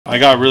I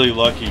got really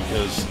lucky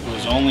because it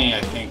was only, I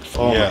think,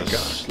 Oh my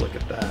gosh, look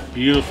at that.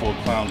 Beautiful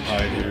clown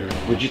pie here.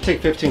 Would you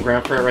take 15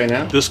 grand for it right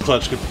now? This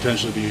clutch could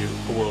potentially be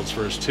the world's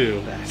first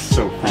too. That's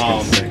so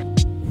freaking sick.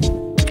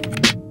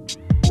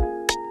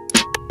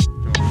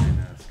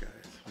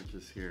 We're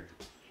just here,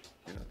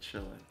 you know,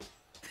 chilling.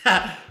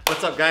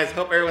 What's up, guys?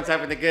 Hope everyone's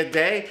having a good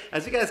day.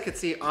 As you guys can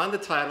see on the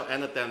title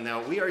and the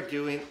thumbnail, we are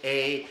doing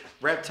a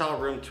reptile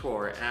room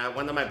tour at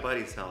one of my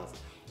buddies' house.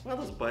 One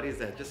of those buddies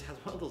that just has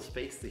one of those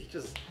faces that you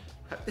just...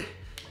 Do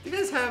you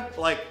guys have,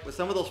 like, with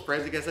some of those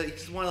friends, you guys that you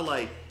just want to,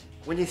 like,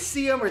 when you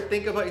see them or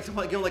think about it, you just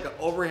want to give them, like, an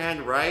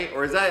overhand right?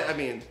 Or is that, I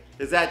mean,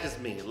 is that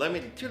just me? Do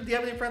you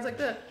have any friends like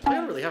that? I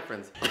don't really have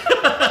friends.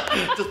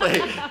 Just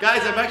like,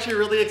 guys, I'm actually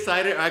really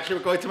excited. Actually,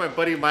 we're going to my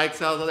buddy Mike's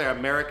house over there,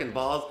 American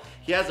Balls.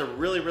 He has a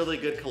really, really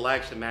good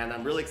collection, man.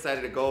 I'm really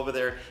excited to go over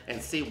there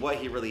and see what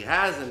he really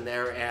has in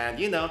there and,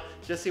 you know,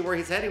 just see where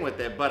he's heading with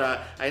it.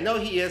 But I know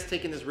he is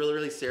taking this really,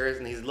 really serious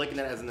and he's looking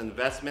at it as an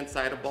investment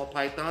side of ball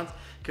pythons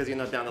because, you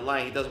know, down the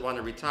line, he doesn't want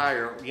to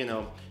retire, you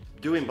know,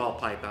 doing ball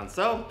pythons.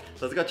 So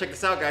let's go check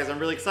this out, guys. I'm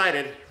really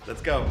excited.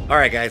 Let's go. All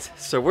right, guys.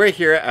 So we're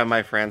here at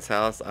my friend's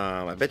house.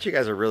 I bet you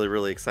guys are really,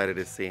 really excited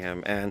to see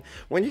him. And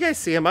when you guys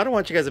see him, I don't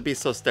want you guys to be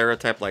so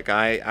stereotyped like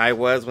I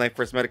was when I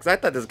first met him. Because I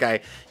thought this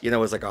guy, you know,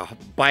 was like a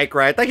bike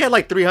ride. I thought he had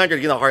like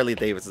 300, you know, Harley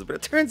Davidsons. But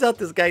it turns out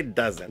this guy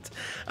doesn't.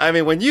 I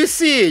mean, when you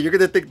see it, you're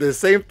going to think the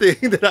same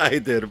thing that I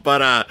did.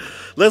 But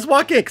let's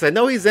walk in because I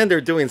know he's in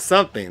there doing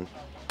something.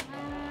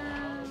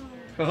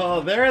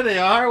 Oh, there they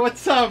are.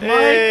 What's up, Mike?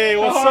 Hey,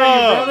 what's up? How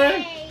are you,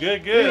 brother?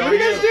 Good, good. Hey, what are you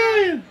guys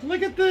doing?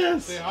 Look at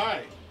this. Say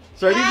hi.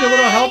 So are these your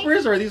little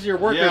helpers or are these your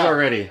workers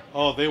already?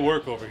 Oh, they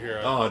work over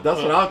here. Oh,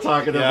 that's what I'm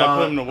talking Yeah, about.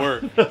 I put them to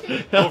work.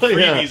 No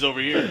freebies over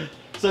here.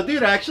 So,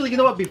 dude, actually, you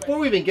know what? Before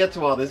we even get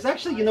to all this,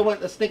 actually, you know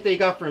what? A snake that you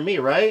got for me,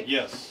 right?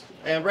 Yes.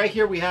 And right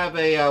here we have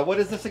a, what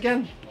is this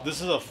again? This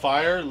is a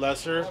fire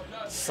lesser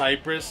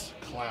cypress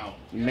clown.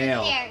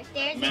 Male. There's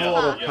its Total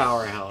box.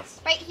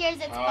 powerhouse. Right here's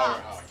its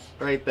box.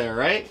 Right there,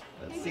 right?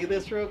 Let's see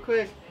this real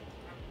quick.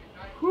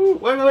 Whew,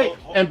 wait.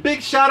 And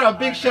big shout out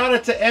to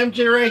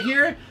MJ right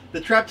here,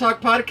 the Trap Talk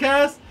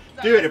Podcast.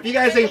 Dude, if you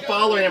guys ain't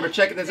following him or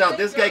checking this out,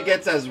 this guy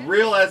gets as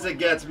real as it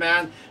gets,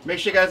 man. Make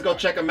sure you guys go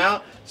check him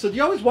out. So do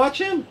you always watch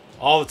him?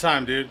 All the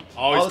time, dude.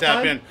 Always All the tap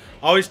time? in.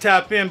 Always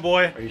tap in,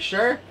 boy. Are you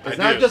sure? It's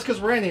I not do. just because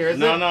we're in here, is it?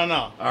 No.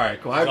 All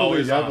right, cool. I It's believe you.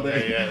 always I on believe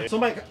there, you. yeah. So,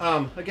 Mike,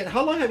 again,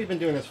 how long have you been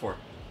doing this for?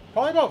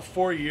 Probably about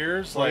 4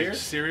 years. 4 like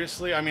years?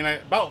 seriously. I mean,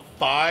 about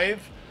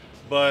 5,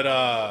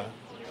 but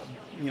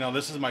you know,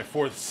 this is my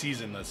 4th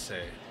season, let's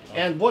say.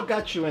 And what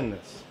got you in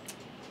this?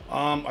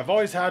 I've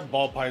always had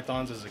ball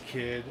pythons as a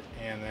kid,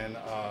 and then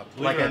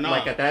believe it or not,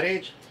 Like at that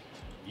age?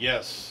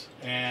 yes.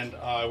 And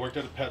I worked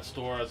at a pet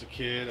store as a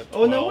kid. At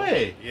Oh, 12. no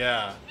way.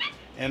 Yeah.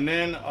 And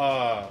then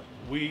I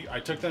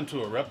took them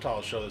to a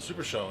reptile show, the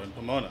Super Show in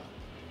Pomona.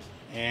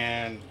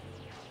 And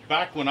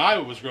back when I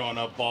was growing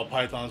up, ball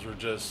pythons were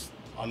just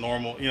a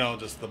normal, you know,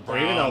 just the Or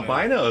brown. even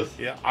albinos.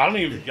 Yeah, I don't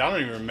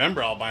even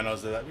remember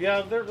albinos.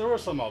 Yeah, there were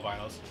some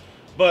albinos.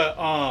 But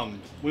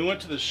we went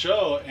to the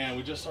show and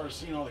we just started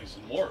seeing all these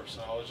morphs,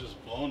 and I was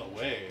just blown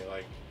away.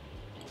 Like,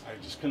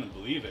 I just couldn't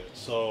believe it.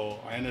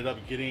 So I ended up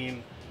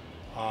getting.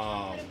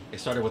 It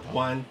started with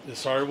one. It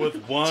started with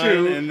 1,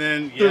 2, and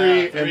then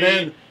 3,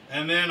 3,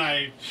 and then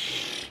I.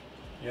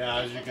 Yeah,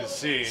 as you can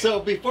see. So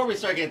before we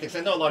start getting things,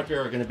 I know a lot of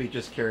people are going to be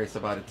just curious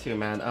about it too,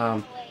 man.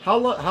 How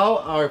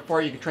far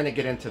are you trying to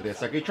get into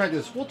this? Like, are you trying to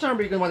do this full time, or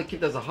are you going to want to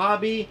keep it as a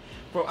hobby?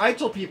 I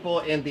told people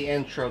in the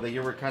intro that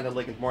you were kind of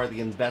looking more at the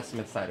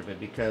investment side of it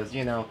because,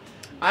 you know,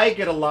 I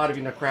get a lot of,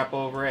 you know, crap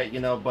over it, you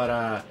know,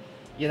 but,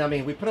 you know, I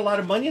mean, we put a lot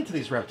of money into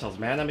these reptiles,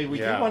 man. I mean, we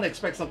do want to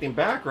expect something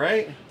back,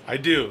 right? I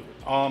do.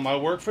 I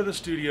work for the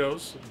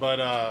studios,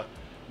 but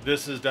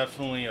this is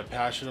definitely a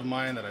passion of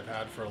mine that I've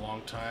had for a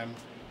long time.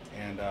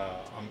 And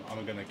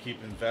I'm going to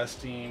keep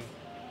investing,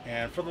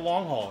 and for the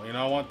long haul, you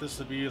know, I want this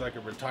to be like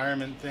a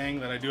retirement thing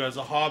that I do as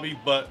a hobby,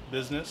 but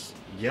business.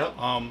 Yep.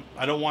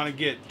 I don't want to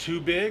get too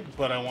big,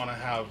 but I want to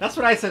have. That's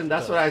what I said.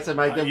 That's what I said.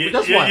 Mike.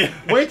 Just yeah, one. yeah.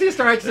 Wait till you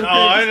start. Oh,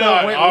 I know.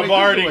 I've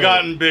already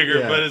gotten bigger,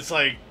 Yeah. but it's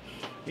like,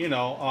 you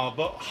know,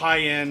 but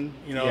high end.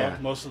 You know, Yeah.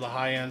 most of the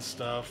high end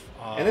stuff.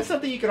 And it's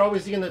something you could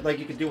always, you know, like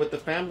you could do with the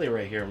family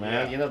right here,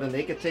 man. Yeah. You know, then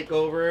they could take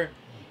over.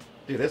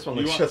 Dude, this one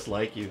looks just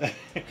like you.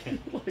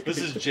 This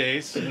is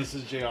Jace, and this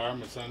is JR,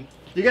 my son.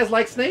 Do you guys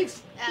like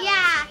snakes?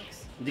 Yeah.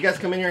 Do you guys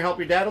come in here and help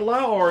your dad a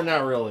lot, or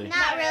not really?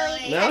 Not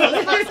really.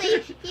 No?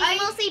 He's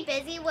mostly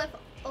busy with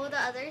all the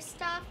other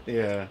stuff.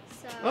 Yeah.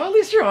 So Oh, at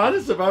least you're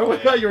honest about it. Oh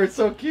my God, you were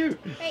so cute.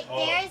 right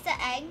there's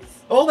the eggs.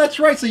 Oh, that's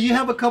right. So you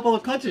have a couple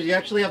of clutches. You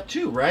actually have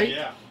 2, right?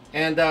 Yeah.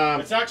 And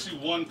It's actually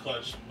 1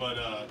 clutch, but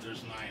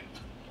there's 9.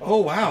 oh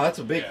wow, that's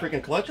a big Yeah.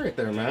 freaking clutch right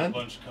there, There's man. a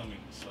bunch coming.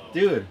 So.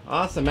 Dude,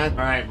 awesome, man.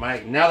 All right,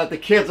 Mike. Now that the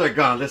kids are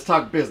gone, let's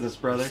talk business,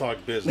 brother. Let's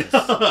talk business.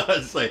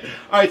 It's like,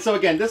 all right, so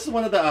again, this is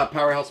one of the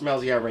powerhouse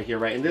males you have right here,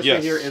 right? And this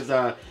right here is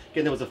again,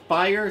 there was a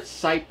fire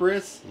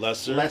cypress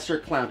lesser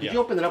clown. Could you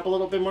open it up a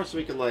little bit more so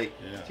we could like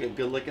take a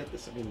good look at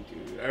this? I mean,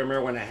 dude, I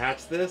remember when I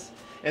hatched this,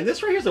 and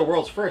this right here is the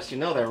world's first. You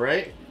know that,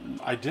 right?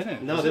 I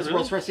didn't. No, Is this it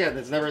world's really? first.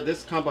 Yeah,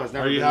 this combo has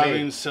never Are you been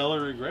having made.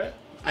 seller regret?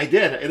 I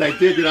did, and I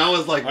did. I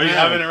was like, Are you man.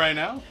 having it right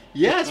now?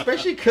 Yeah,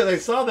 especially because I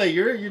saw that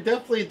you're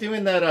definitely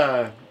doing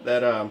that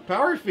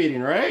power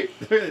feeding, right?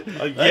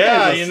 That Yeah,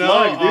 guy's a you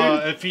slug, know,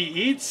 dude. if he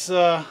eats,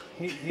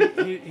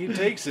 he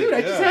takes it. Dude, I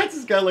yeah. just had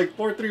this guy like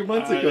 3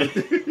 months ago.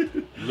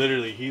 Dude.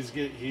 Literally, he's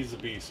a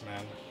beast,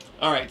 man.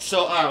 All right,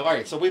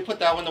 so we put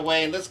that one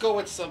away, and let's go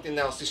with something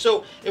else.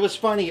 So it was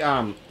funny.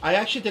 I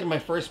actually did my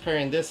first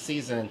pairing this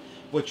season,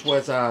 which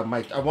was I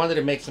wanted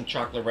to make some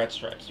chocolate red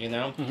stripes. You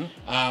know,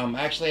 I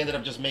actually ended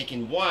up just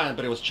making one,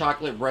 but it was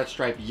chocolate red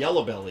stripe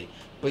yellow belly.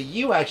 But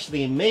you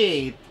actually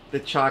made the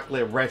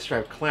chocolate red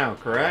stripe clown,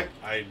 correct?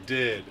 I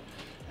did,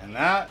 and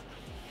that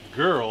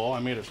girl, I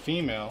made a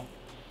female.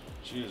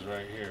 She is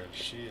right here.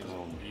 She is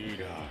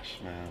beautiful. Gosh,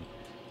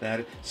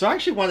 man. So I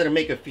actually wanted to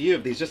make a few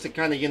of these just to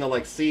kind of,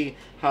 like see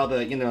how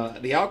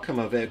the outcome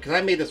of it, because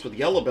I made this with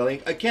yellow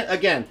belly.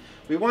 Again,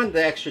 we wanted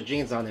the extra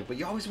genes on it, but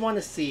you always want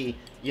to see,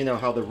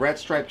 how the red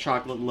striped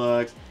chocolate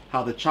looks,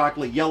 how the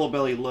chocolate yellow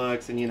belly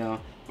looks, and,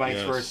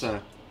 vice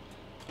versa.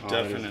 Oh,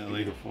 Definitely. that is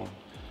beautiful.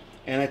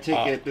 And I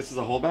take it, this is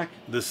a holdback?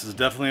 This is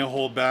definitely a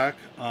holdback.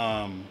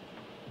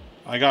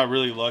 I got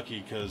really lucky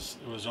because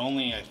it was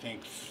only, I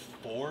think,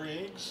 4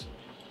 eggs.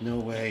 No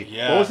way.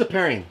 Yeah. What was the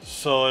pairing?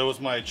 So it was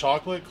my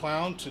chocolate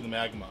clown to the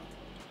magma.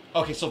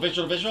 Okay, so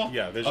visual to visual?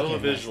 Yeah, visual Okay, to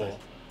visual.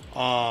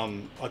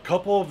 Nice. A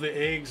couple of the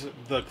eggs,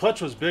 the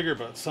clutch was bigger,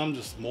 but some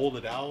just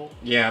molded out.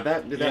 Yeah,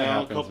 that You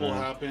happens, a couple man.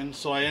 happened.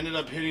 So I ended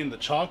up hitting the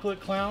chocolate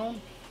clown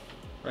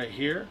right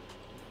here.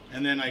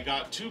 And then I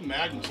got 2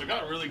 magmas. I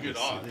got really good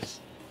odds.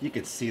 You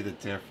could see the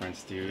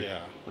difference, dude.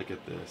 Yeah. Look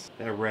at this.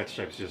 That red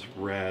stripe's just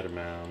red,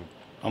 man.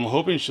 I'm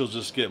hoping she'll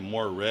just get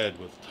more red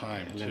with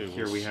time, And too. then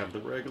here We'll we see. have the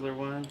regular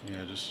one.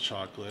 Yeah, just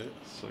chocolate.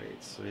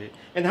 Sweet, sweet.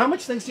 And how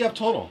much things do you have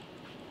total?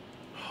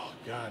 Oh,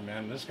 God,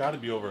 man. There's got to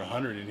be over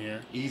 100 in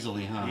here.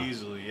 Easily, huh?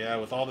 Easily, yeah.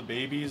 With all the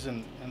babies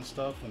and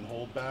stuff and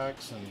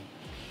holdbacks and...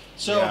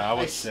 So yeah, I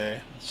would say.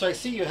 So I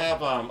see you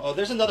have,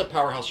 there's another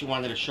powerhouse you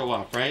wanted to show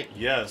off, right?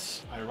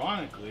 Yes.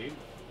 Ironically,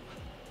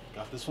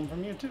 got this one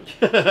from you, too.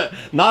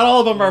 Not all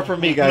of them are from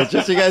me, guys,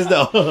 just so you guys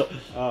know.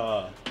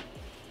 Uh,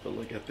 But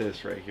look at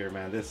this right here,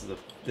 man. This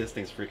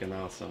thing's freaking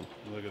awesome.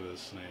 Look at this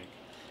snake.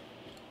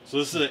 So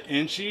this is an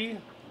inchy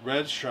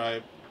red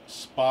stripe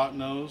spot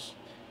nose.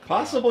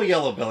 Possible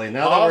yellow belly.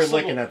 Now that we're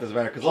looking at this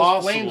better, because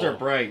those flames are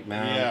bright,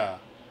 man. Yeah.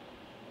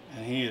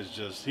 And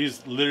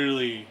he's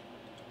literally,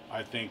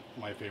 I think,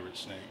 my favorite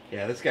snake.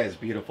 Yeah, this guy's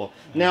beautiful.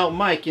 Now,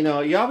 Mike, you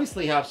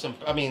obviously have some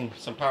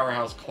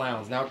powerhouse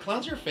clowns. Now,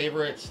 clowns your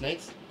favorite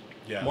snakes?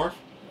 Yeah. Morph?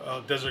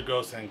 Desert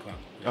ghost and clown.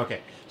 Yeah. Okay,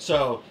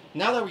 so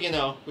now that we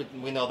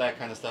know that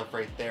kind of stuff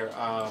right there.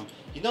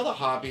 The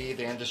hobby,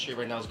 the industry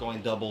right now is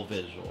going double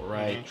visual,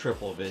 right? Mhm.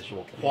 Triple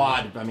visual,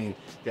 quad. I mean,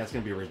 that's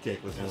gonna be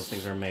ridiculous when those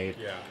things are made.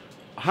 Yeah.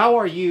 How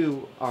are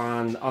you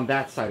on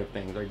that side of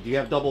things? Or do you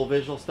have double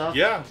visual stuff?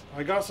 Yeah,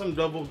 I got some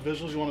double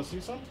visuals. You want to see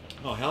some?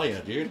 Oh hell yeah,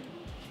 dude!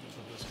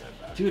 Put this guy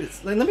back. Dude,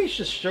 let me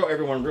just show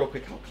everyone real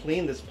quick how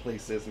clean this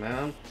place is,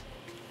 man.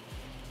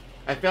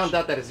 I found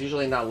out that it's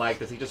usually not like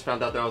this. He just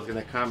found out that I was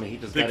gonna come, and he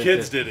just The got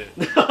kids did it.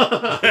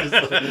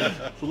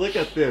 So look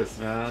at this,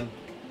 man.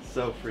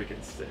 So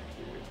freaking sick,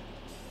 dude.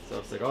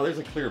 So sick. Oh, there's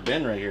a clear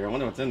bin right here. I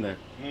wonder what's in there.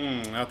 I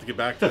have to get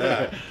back to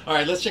that. All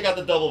right, let's check out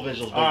the double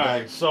visuals, big All guy.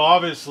 right, so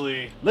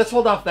obviously... Let's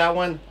hold off that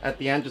one at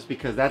the end, just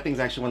because that thing's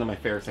actually one of my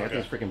favorites. That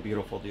Okay. thing's freaking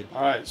beautiful, dude.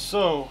 All right,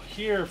 so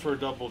here for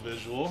double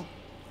visual.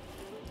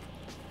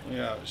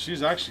 Yeah,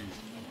 she's actually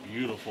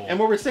beautiful. And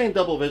when we're saying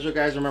double visual,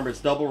 guys, remember it's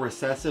double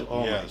recessive.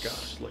 Oh Yes. my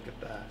gosh, look at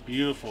that.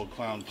 Beautiful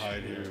clown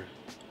pied here.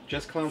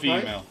 Just clown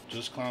pied? Female,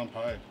 just clown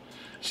pied.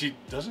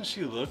 Doesn't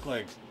she look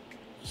like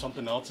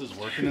something else is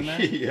working in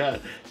there? Yeah,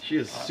 she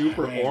is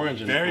super I mean, orange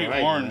and very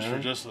bright, orange man.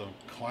 for just a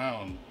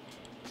clown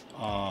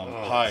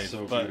that's pied.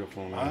 so but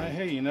beautiful, man.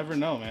 hey, you never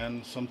know,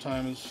 man.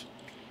 Sometimes,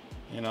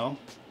 a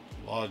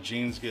lot of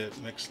genes get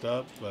mixed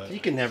up, but You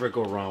can never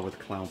go wrong with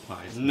clown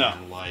pies. No.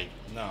 Man. Like,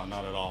 no,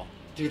 not at all.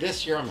 dude,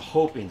 this year I'm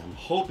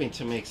hoping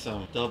to make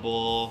some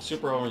double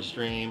super orange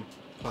dream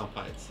clown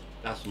pies.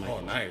 That's what my Oh,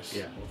 goal. nice.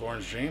 Yeah. With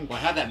orange dream. Well,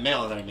 I had that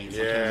mail that I made,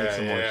 so I'm trying to make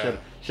some more. Yeah,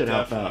 Should help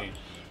out. definitely.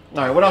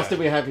 All right, what else Yeah. did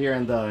we have here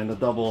in the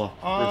double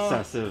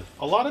recessive?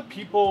 A lot of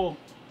people,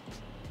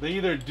 they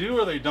either do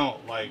or they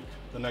don't like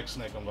the next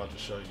snake I'm about to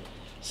show you.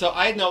 So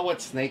I know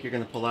what snake you're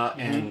gonna pull out,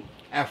 and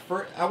at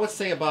first, I would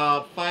say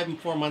about 5 and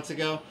 4 months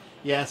ago,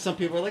 yeah, some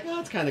people were like, "Oh,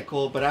 it's kind of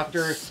cool," but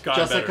after It's got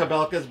Justin better.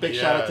 Cabelka's big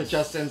shout out to Yes.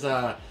 Justin's,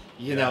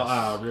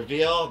 Yes.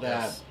 reveal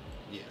that, Yes.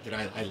 yeah, dude,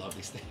 I love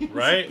these things.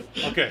 Right?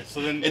 Okay,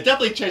 so then... It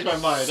definitely changed my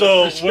mind.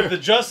 So that's for sure. with the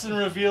Justin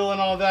reveal and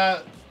all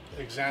that,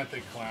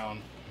 Xanthic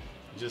Clown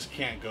just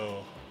can't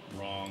go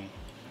wrong.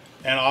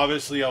 And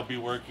obviously I'll be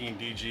working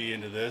DG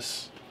into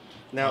this.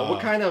 Now,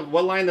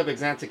 what line of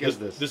Xanthic is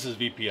this? This is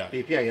VPI.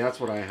 VPI, yeah, that's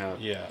what I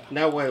have. Yeah.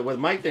 Now, what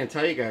Mike didn't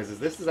tell you guys is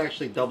this is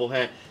actually double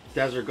head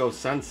Desert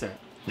Ghost Sunset.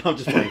 No, I'm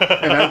just playing.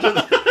 And I'm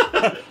just...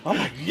 I'm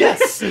like,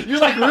 yes! You're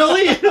like,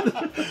 really?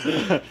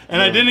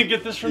 And I didn't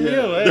get this from you,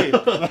 hey.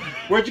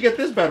 Where'd you get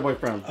this bad boy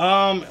from?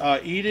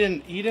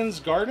 Eden's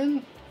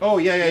Garden Oh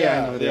yeah, I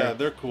know yeah, that.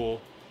 they're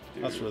cool.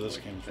 Dude, That's where this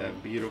look came at from.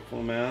 that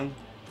beautiful, man.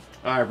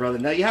 All right, brother.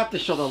 Now you have to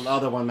show the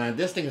other one, man.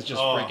 This thing is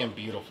just Oh. freaking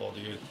beautiful,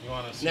 dude. You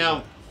want to see Now,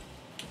 that?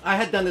 I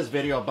had done this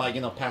video about,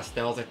 you know,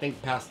 pastels. I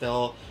think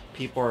pastel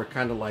people are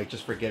kind of like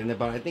just forgetting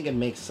about it. I think it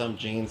makes some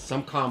jeans,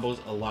 some combos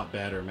a lot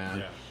better, man.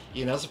 Yeah.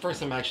 You know, it's the first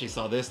time I actually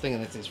saw this thing,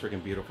 and this thing's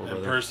freaking beautiful, In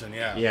brother. person,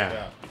 yeah.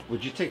 Yeah.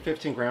 Would you take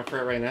 15 grand for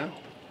it right now?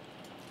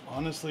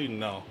 Honestly,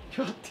 no.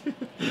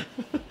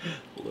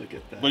 Look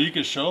at that. But you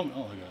can show me.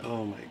 Oh my god.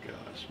 Oh my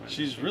gosh, man.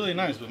 She's really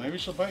nice, but maybe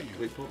she'll bite you.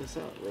 Wait, pull this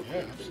out real Yeah,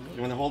 quick. absolutely.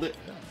 You want to hold it?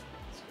 Yeah.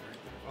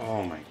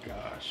 Oh my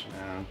gosh,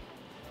 man.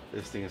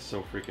 This thing is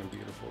so freaking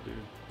beautiful, dude.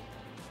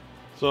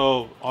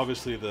 So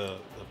obviously the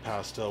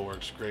pastel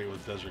works great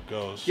with Desert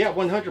Ghost. Yeah,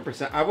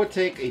 100%. I would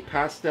take a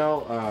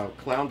pastel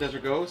clown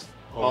Desert Ghost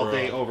all Over,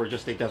 day over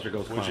just a Desert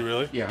Ghost would clown. you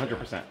really? Yeah, 100%.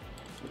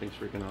 I think it's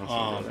freaking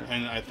awesome, brother.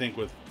 And I think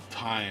with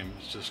time,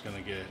 it's just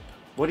gonna get.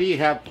 What do you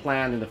have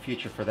planned in the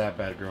future for that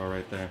bad girl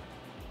right there?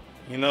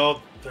 You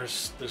know,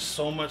 there's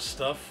so much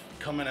stuff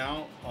coming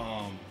out.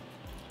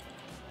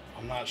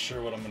 I'm not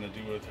sure what I'm gonna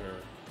do with her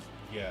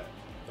yet,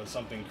 but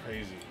something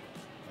crazy.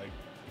 Like,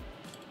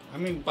 I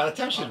mean, By the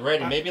time she's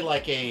ready, maybe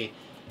like a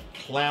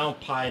clown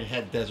pied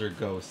head Desert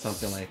Ghost,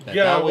 something like that.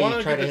 Yeah, that I way wanna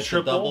you try get to the hit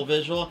triple the double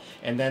visual,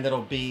 and then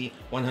it'll be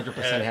 100%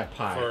 head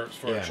pie.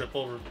 for yeah. a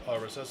triple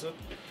recessive.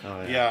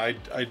 Oh, Yeah,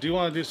 I do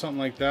want to do something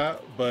like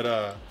that, but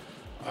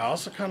I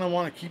also kind of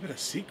want to keep it a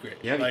secret.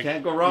 Yeah, you Like,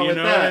 can't go wrong with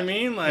that. You know what I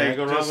mean? Like, Can't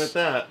go wrong with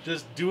that.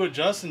 Just do what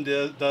Justin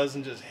does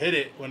and just hit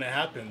it when it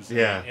happens.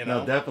 Yeah, you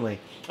know? no, definitely.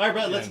 All right,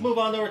 brother, let's And- move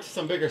on over to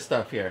some bigger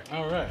stuff here.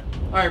 All right.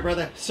 All right,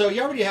 brother. So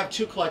you already have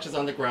 2 clutches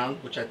on the ground,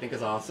 which I think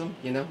is awesome.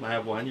 You know, I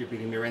have 1. You're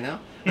beating me right now.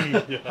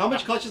 How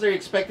much clutches are you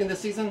expecting this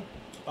season?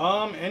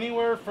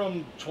 Anywhere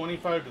from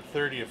 25 to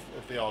 30 if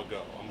they all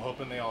go. I'm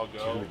hoping they all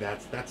go. Dude,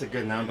 that's a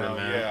good number, You know,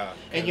 man. yeah,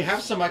 And you 'cause-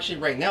 have some actually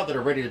right now that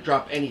are ready to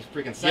drop any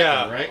freaking second,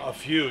 Yeah, right? a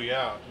few,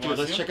 yeah. You Dude, wanna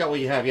let's see check 'em? out what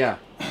you have. Yeah.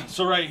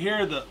 So right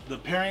here, the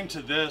pairing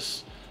to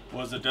this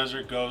was the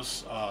Desert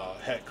Ghost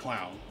het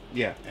clown.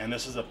 Yeah. And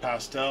this is a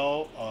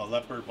pastel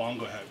leopard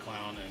bongo head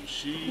clown, and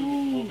she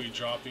will be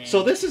dropping.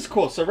 So this is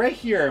cool. So right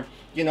here,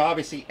 you know,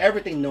 obviously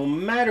everything, no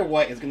matter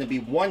what, is going to be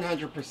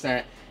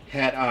 100%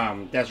 head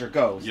Desert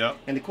Ghost. Yep.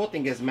 And the cool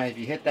thing is, man, if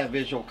you hit that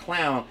visual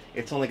clown,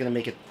 it's only going to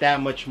make it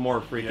that much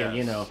more freaking, Yes,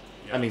 you know.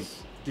 I mean,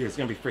 yes. dude, it's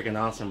going to be freaking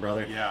awesome,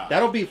 brother. Yeah.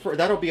 That'll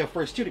be a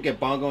first too to get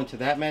bongo into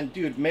that, man.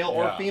 Dude, male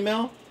or Yeah.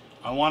 female?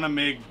 I want to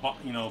make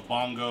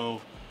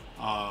bongo,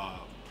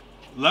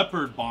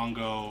 leopard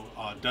bongo,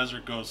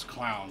 Desert Ghost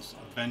clowns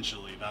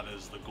eventually. That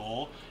is the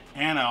goal.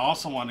 And I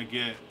also want to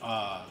get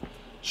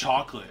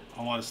chocolate.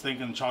 I was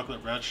thinking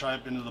chocolate red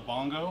stripe into the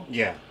bongo.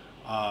 Yeah.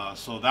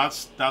 So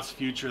that's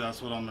future.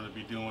 That's what I'm going to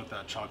be doing with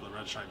that chocolate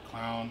red stripe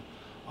clown.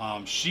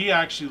 She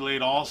actually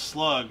laid all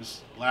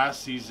slugs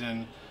last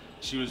season.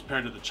 She was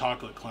paired to the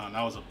chocolate clown.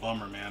 That was a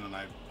bummer, man. And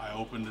I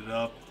opened it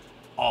up,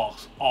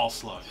 all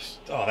slugs.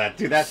 Oh,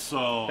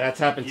 that's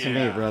happened to me,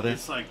 yeah, brother.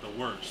 It's like the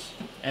worst.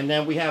 And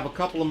then we have a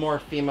couple of more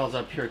females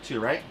up here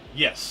too, right?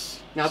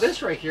 Yes. Now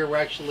this right here, we're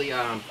actually,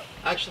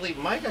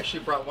 Mike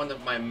actually brought one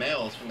of my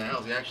males from the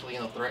house. He actually,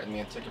 threatened me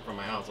and took it from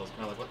my house. I was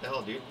kind of like, what the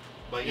hell, dude?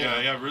 But you know,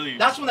 Yeah, really.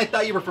 that's when I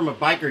thought you were from a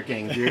biker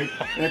gang, dude.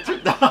 And it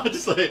took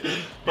just like,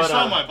 You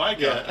saw my bike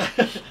yeah.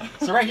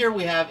 So right here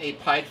we have a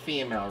pied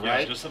female, Yeah,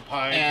 right? just a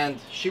pie. And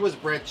she was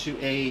bred to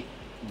a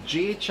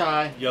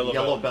GHI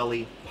Yellow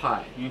belly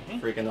pie.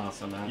 Mhm. Freaking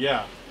awesome, man.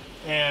 Yeah,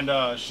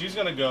 and she's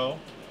gonna go,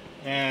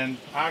 and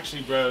I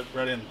actually bred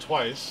him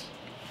twice.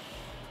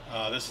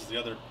 This is the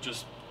other,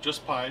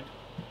 just pied.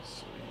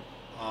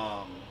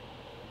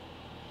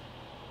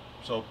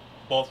 So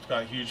both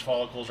got huge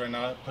follicles right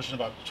now, pushing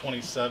about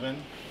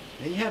 27.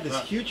 And you have this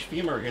Right. huge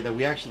femur here that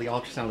we actually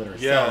ultrasounded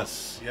ourselves.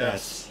 Yes, yes.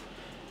 That's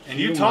And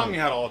you taught me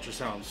how to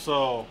ultrasound,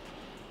 so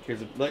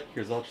Here's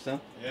ultrasound.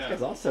 yeah,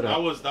 It's all set up.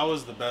 that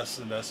was the best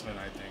investment,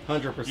 I think.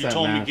 100%. You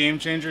told man. me game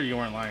changer, you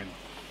weren't lying.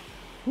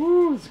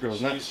 Woo, this girl's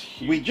She's nuts.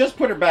 huge. We just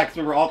put her back because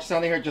we were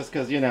ultrasounding her just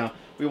because,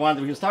 we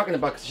was talking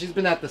about, because she's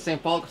been at the same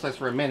follicle size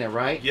for a minute,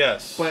 right?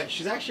 Yes. But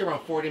she's actually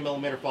around 40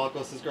 millimeter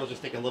follicles. This girl's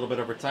just taking a little bit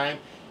of her time.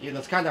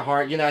 It's kind of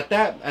hard. At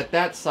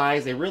that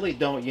size, they really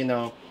don't, end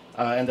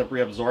up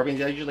reabsorbing.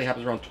 That usually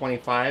happens around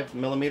 25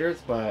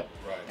 millimeters. But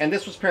Right. and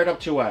this was paired up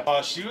to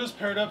what? She was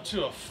paired up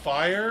to a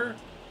fire,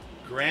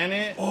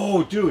 granite.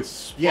 Oh, dude.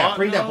 Yeah,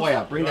 bring that nose. boy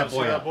out. Bring You that wanna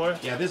boy see out.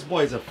 that boy? Yeah, this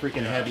boy's a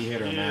freaking heavy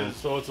hitter, He man. is.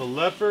 So it's a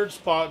leopard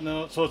spot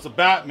nose. So it's a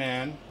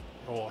Batman.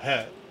 Well,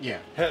 het Yeah.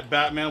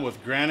 Batman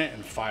with granite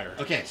and fire.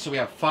 Okay, so we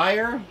have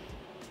fire,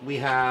 we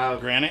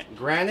have Granite.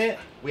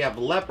 we have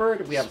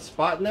leopard, we have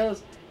spot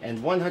nose,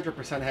 and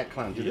 100% head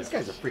clown. Dude, this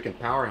guy's a freaking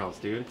powerhouse,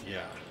 dude. Yeah.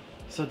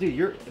 So,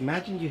 dude,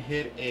 imagine you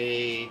hit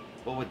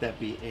what would that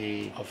be?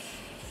 A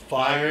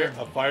fire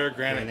granite,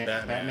 Granite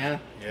Batman.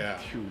 Yeah.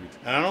 Dude,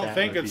 And I don't that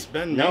think would it's be-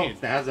 been no, made.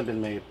 it hasn't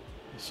been made.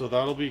 So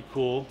that'll be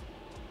cool.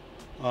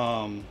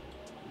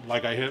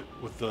 Like I hit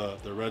with the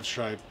red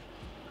stripe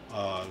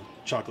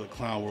chocolate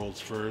clown world's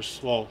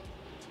first. Well,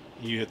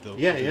 you hit the,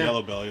 Yeah, the yeah.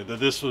 yellow belly. That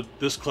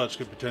this clutch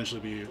could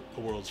potentially be a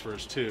world's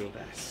first too.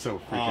 That's so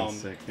freaking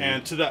sick, dude.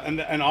 And to that,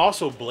 and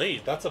also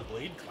blade. That's a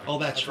blade clamp. Oh,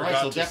 that's I right.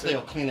 forgot So to definitely say.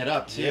 it'll clean it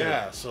up too.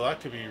 Yeah, so that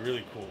could be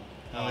really cool.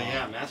 Oh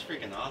yeah, man, that's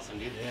freaking awesome,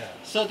 dude. Yeah.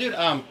 So, dude,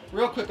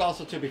 real quick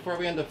also too, before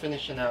we end up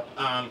finishing up,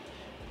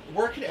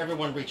 where can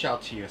everyone reach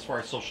out to you as far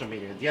as social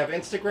media? Do you have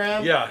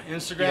Instagram? Yeah, Do you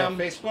have Instagram.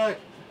 Facebook?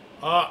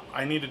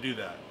 I need to do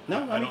that. No,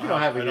 I don't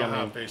have it I yet, don't man.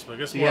 have Facebook.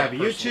 It's Do you more have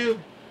personal. YouTube?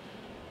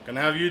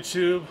 Gonna have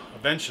YouTube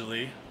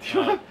eventually.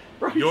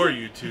 Bro, Your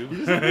you YouTube.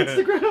 just have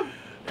Instagram?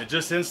 It's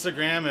just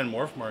Instagram and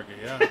Morph Market.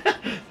 Yeah.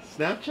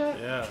 Snapchat?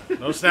 Yeah.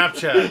 No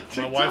Snapchat.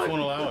 My wife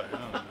won't allow it.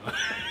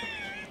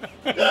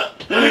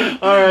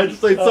 All right,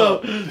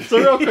 so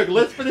real quick,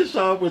 let's finish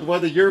off with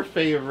one of your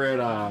favorite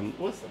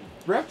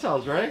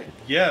reptiles, right?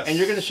 Yes. And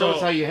you're gonna show so-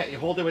 us how you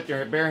hold it with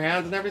your bare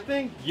hands and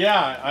everything. Yeah,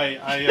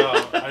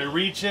 I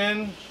reach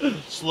in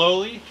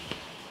slowly.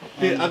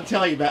 Dude, I'm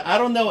telling you, man, I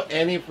don't know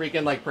any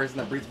freaking like person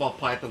that breeds ball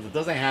pythons that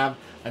doesn't have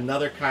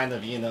another kind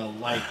of,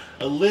 like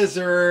a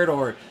lizard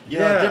or you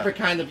know, a Yeah. different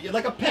kind of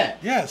like a pet.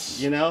 Yes.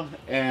 You know,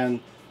 and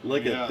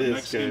look Yeah, at this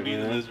Mexican guy,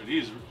 beaded man. lizard.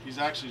 He's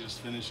actually just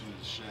finishing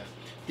his shed.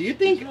 Do you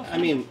think? I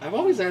mean, I've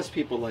always asked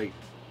people like,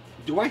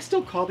 do I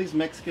still call these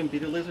Mexican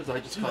beaded lizards? Or I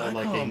just Dude, call I it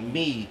like call a them-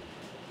 me,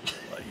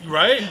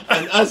 Right?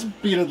 an us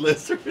beaded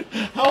lizard.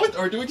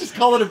 Or do we just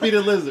call it a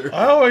beaded lizard?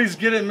 I always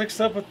get it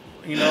mixed up with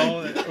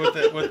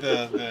with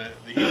the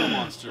Gila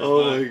monster.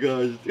 Oh but my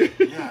gosh, dude.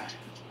 Yeah,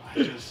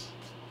 I just.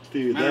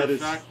 Dude, Matter that of is.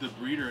 fact, the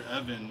breeder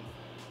Evan,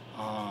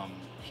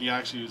 he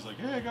actually was like,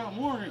 "Hey, I got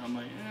more." I'm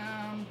like,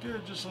 "Yeah, I'm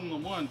good, just on the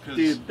one." Cause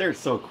Dude, they're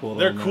so cool.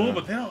 they're though, cool, man.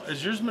 but they don't.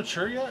 Is yours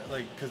mature yet?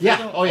 Like, cause they Yeah.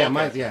 don't- Oh yeah, okay.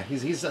 mine's yeah.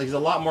 He's a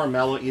lot more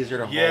mellow, easier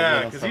to hold. Yeah,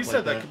 you know, because stuff he like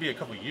said that could be a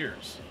couple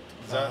years.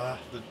 Is that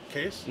the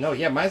case? No,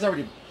 yeah, mine's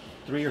already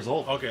 3 years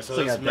old. Okay, so,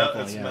 yeah, that's,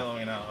 definitely, that's yeah.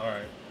 mellowing out. All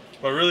right,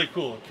 but really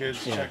cool.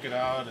 Kids, Yeah. check it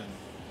out and.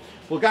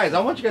 Well, guys, I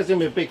want you guys to do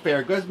me a big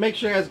favor. Guys, make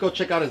sure you guys go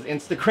check out his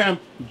Instagram,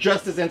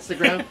 just his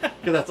Instagram,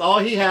 because that's all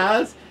he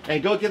has.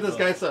 And go give this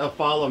guy a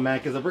follow, man,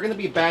 because we're going to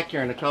be back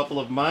here in a couple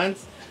of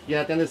months. Yeah,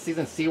 at the end of the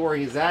season, see where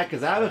he's at,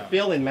 because I have a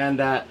feeling, man,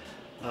 that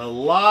a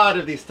lot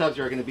of these tubs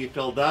are going to be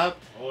filled up.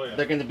 Oh, yeah.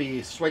 They're going to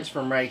be switched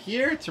from right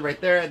here to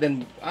right there.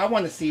 Then I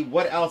want to see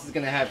what else is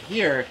going to have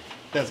here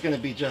that's going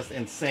to be just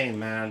insane,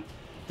 man.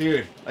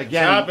 Dude,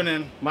 again,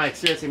 happening. Mike,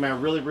 seriously,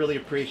 man, really, really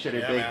appreciate it,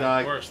 Yeah, big man,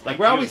 dog. of course. Like Thank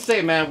we you. always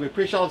say, man, we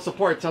appreciate all the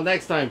support. Until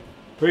next time,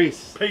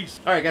 peace. Peace.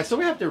 All right, guys, so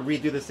we have to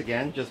redo this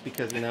again just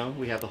because, you know,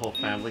 we have the whole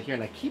family here,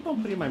 and I keep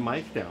on putting my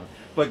mic down.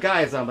 But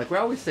guys, like we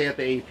always say at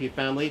the AEP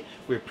family,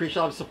 we appreciate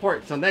all the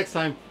support. Until next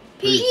time,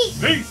 Peace.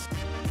 Peace.